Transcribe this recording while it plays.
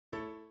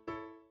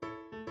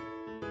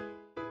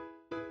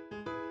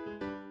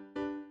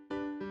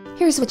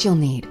Here's what you'll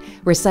need: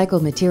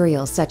 recycled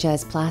materials such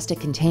as plastic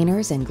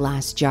containers and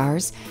glass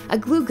jars, a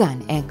glue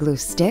gun and glue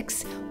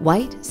sticks,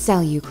 white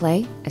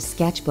CelluClay, a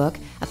sketchbook,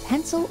 a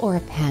pencil or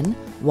a pen,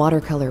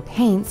 watercolor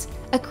paints,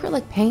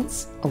 acrylic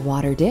paints, a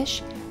water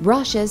dish,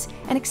 brushes,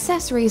 and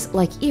accessories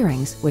like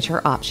earrings, which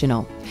are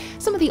optional.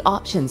 Some of the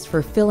options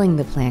for filling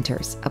the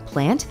planters: a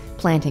plant,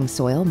 planting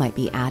soil might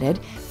be added,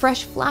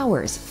 fresh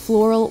flowers,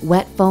 floral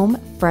wet foam,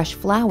 fresh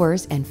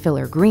flowers and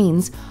filler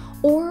greens,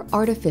 or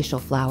artificial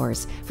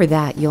flowers. For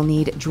that, you'll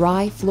need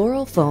dry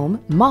floral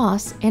foam,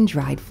 moss, and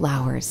dried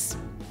flowers.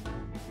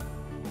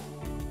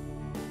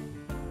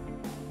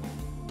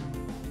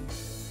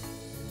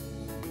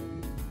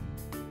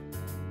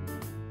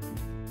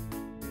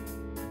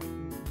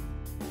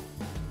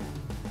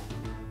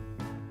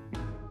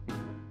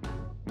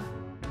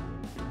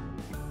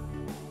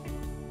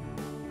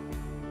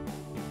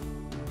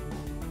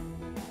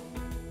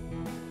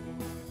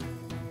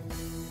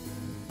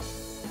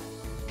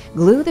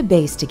 Glue the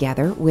base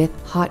together with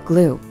hot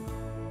glue.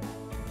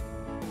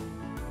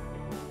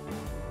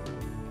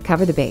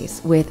 Cover the base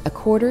with a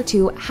 1/4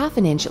 to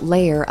 1/2 inch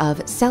layer of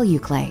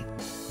CelluClay.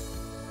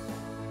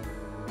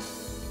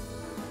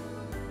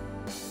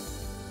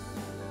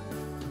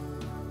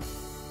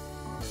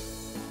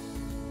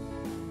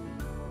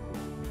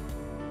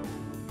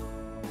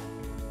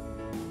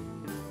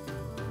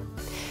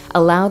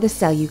 Allow the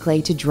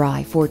CelluClay to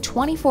dry for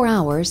 24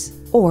 hours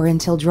or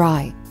until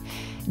dry.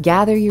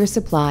 Gather your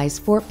supplies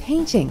for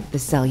painting the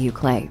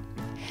CelluClay.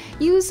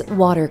 Use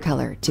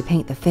watercolor to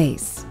paint the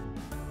face.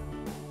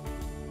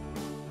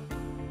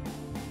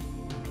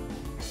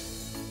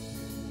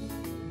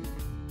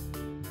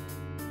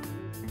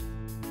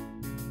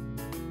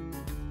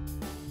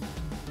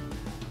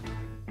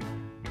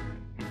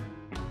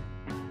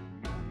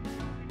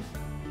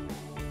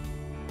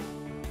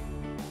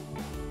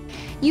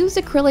 Use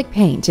acrylic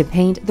paint to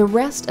paint the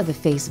rest of the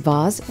face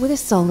vase with a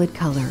solid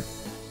color.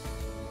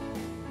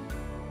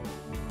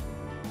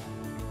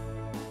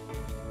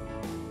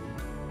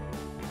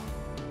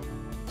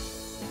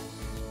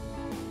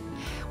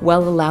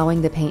 While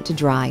allowing the paint to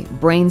dry,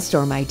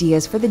 brainstorm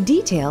ideas for the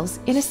details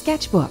in a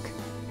sketchbook.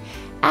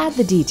 Add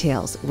the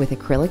details with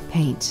acrylic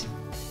paint.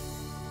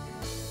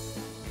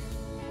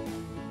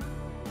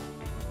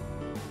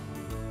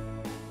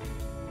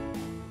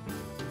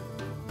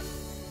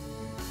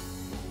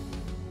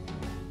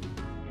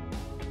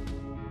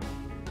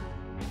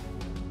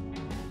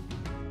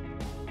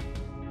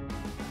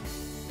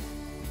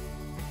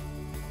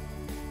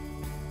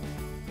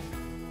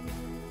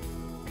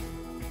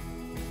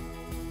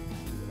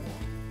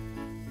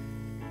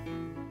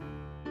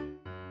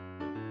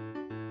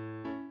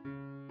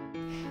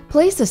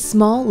 Place a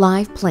small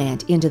live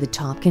plant into the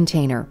top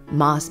container.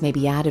 Moss may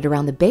be added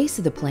around the base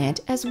of the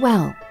plant as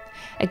well.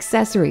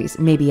 Accessories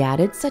may be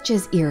added, such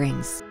as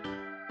earrings.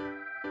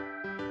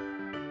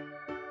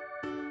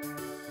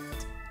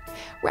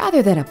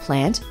 Rather than a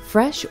plant,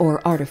 fresh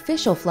or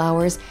artificial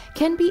flowers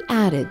can be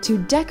added to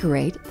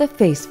decorate the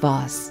face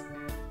vase.